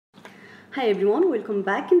Hi everyone, welcome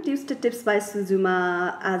back in Tuesday Tips by Suzuma.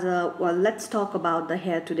 Let's talk about the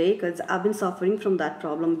hair today because I've been suffering from that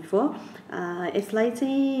problem before. यसलाई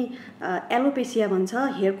चाहिँ alopecia भन्छ,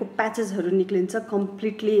 hairको patchesहरू निक्लिन्छ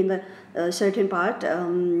completely in the certain part.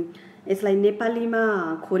 यसलाई नेपालीमा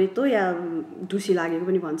खोरेतो या ढुसी लागेको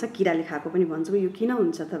पनि भन्छ, किराले खाएको पनि भन्छ। यो किन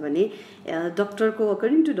हुन्छ त भने डक्टरको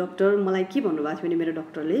अकर्डिङ टु डक्टर मलाई के भन्नुभएको थियो भने मेरो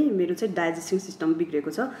डक्टरले मेरो चाहिँ डाइजेस्टिङ सिस्टम बिग्रेको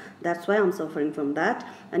छ, that's why I'm suffering from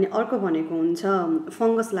that. अनि अर्को भनेको हुन्छ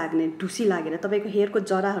फङ्गस लाग्ने, ढुसी लागेर तपाईँको हेयरको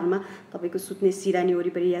जराहरूमा तपाईँको सुत्ने सिरानी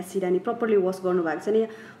वरिपरि या सिरानी प्रपरली वास गर्नुभएको छ नि,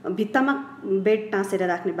 भित्तामा बेड टाँसेर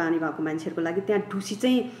राख्ने बानी भएको मान्छेहरूको लागि त्यहाँ ढुसी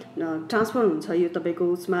चाहिँ ट्रान्सफर हुन्छ। यो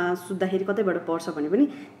तपाईँको उसमा सुत्दाखेरि कतैबाट पर्छ भने पनि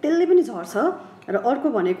त्यसले पनि झर्छ। र अर्को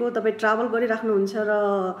भनेको तपाईँ ट्राभल गरिराख्नुहुन्छ र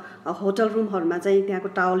होटल रुमहरूमा चाहिँ त्यहाँको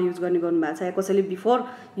टावल युज गर्ने गर्नुभएको छ या कसैले बिफोर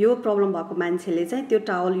यो प्रब्लम भएको मान्छेले चाहिँ त्यो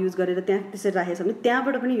टावल युज गरेर त्यहाँ त्यसरी राखेको छ भने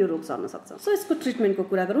त्यहाँबाट पनि यो रोग सर्न सक्छ। सो यसको ट्रिटमेन्टको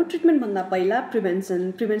कुरा गरौँ। ट्रिटमेन्टभन्दा पहिला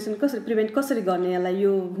प्रिभेन्सन कसरी गर्ने, यसलाई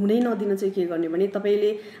यो हुनै नदिन चाहिँ के गर्ने भने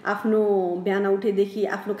तपाईँले आफ्नो बिहान उठेदेखि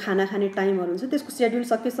आफ्नो खाना खाने टाइमहरू हुन्छ त्यसको सेड्युल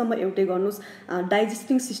सकेसम्म एउटै गर्नुहोस्।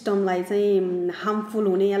 डाइजेस्टिङ सिस्टमलाई चाहिँ हार्मफुल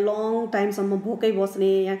हुने या लङ टाइमसम्म भोकै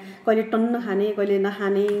बस्ने या कहिले टन्न खाने कहिले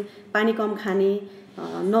नखाने, पानी कम खाने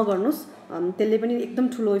नगर्नुहोस्, त्यसले पनि एकदम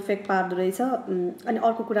ठुलो इफेक्ट पार्दो रहेछ। अनि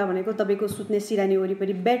अर्को कुरा भनेको तपाईँको सुत्ने सिरानी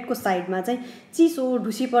वरिपरि बेडको साइडमा चाहिँ चिसो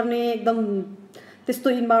ढुसी पर्ने एकदम त्यस्तो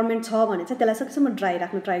इन्भाइरोमेन्ट छ भने चाहिँ त्यसलाई सकेसम्म ड्राई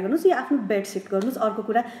राख्न ट्राई गर्नुहोस् या आफ्नो बेड सिफ्ट गर्नुहोस्। अर्को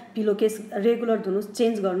कुरा पिलो केस रेगुलर धुनुहोस्,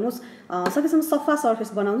 चेन्ज गर्नुहोस्, सकेसम्म सफा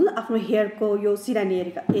सर्फेस बनाउनुहोस् आफ्नो हेयरको यो सिरानी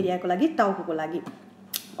एरियाको लागि, टाउकोको लागि।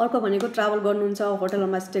 अर्को भनेको ट्राभल गर्नुहुन्छ,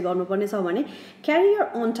 होटलमा स्टे गर्नुपर्ने छ भने क्यारी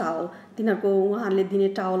यर ओन टावल, तिनीहरूको उहाँहरूले दिने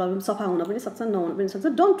टावलहरू सफा हुन पनि सक्छ, नहुन पनि सक्छ।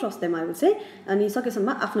 Don't trust them I would say. अनि सकेसम्म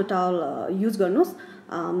आफ्नो टावल युज गर्नुहोस्।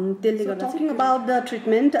 त्यसले गर्दा talking about the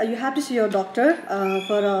treatment, you have to see your doctor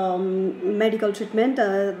for medical treatment.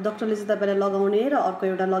 डक्टरले चाहिँ तपाईँलाई लगाउने र अर्को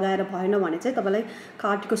एउटा लगाएर भएन भने चाहिँ तपाईँलाई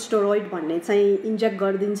कार्टिकोस्टेरोइड भन्ने चाहिँ इन्जेक्ट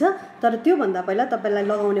गरिदिन्छ। तर त्योभन्दा पहिला तपाईँलाई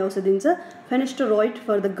लगाउने औषधि दिन्छ फेनेस्टेरोइड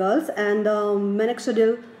for the girls and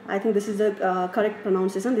मेनोक्सिडिल. I think this is the correct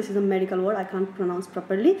pronunciation. This is a medical word. I can't pronounce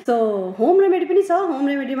properly. So home remedy पनि छ। होम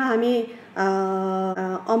रेमेडीमा हामी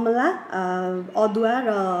अमला, अदुवा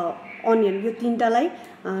र अनियन यो तीनटालाई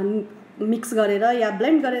मिक्स गरेर या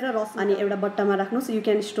ब्लेन्ड गरेर रस अनि एउटा बट्टामा राख्नुहोस्। You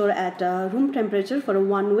can store at room temperature for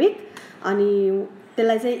 1 week। अनि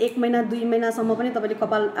त्यसलाई चाहिँ 1 महिना 2 महिनासम्म पनि तपाईँले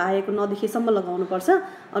कपाल आएको नदेखिसम्म लगाउनुपर्छ।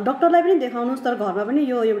 डक्टरलाई पनि देखाउनुहोस्, तर घरमा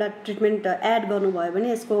पनि यो एउटा ट्रिटमेन्ट एड गर्नुभयो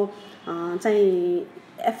भने यसको चाहिँ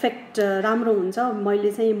इफेक्ट राम्रो हुन्छ।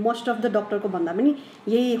 मैले चाहिँ मोस्ट अफ द डक्टरको भन्दा पनि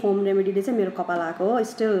यही होम रेमेडीले चाहिँ मेरो कपाल आएको हो।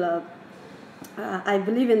 Still I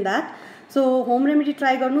believe in that. So home remedy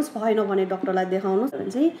try गर्नुहोस्, भएन भने डक्टरलाई देखाउनुहोस्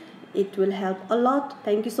भने चाहिँ it will help a lot.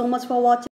 Thank you so much for watching.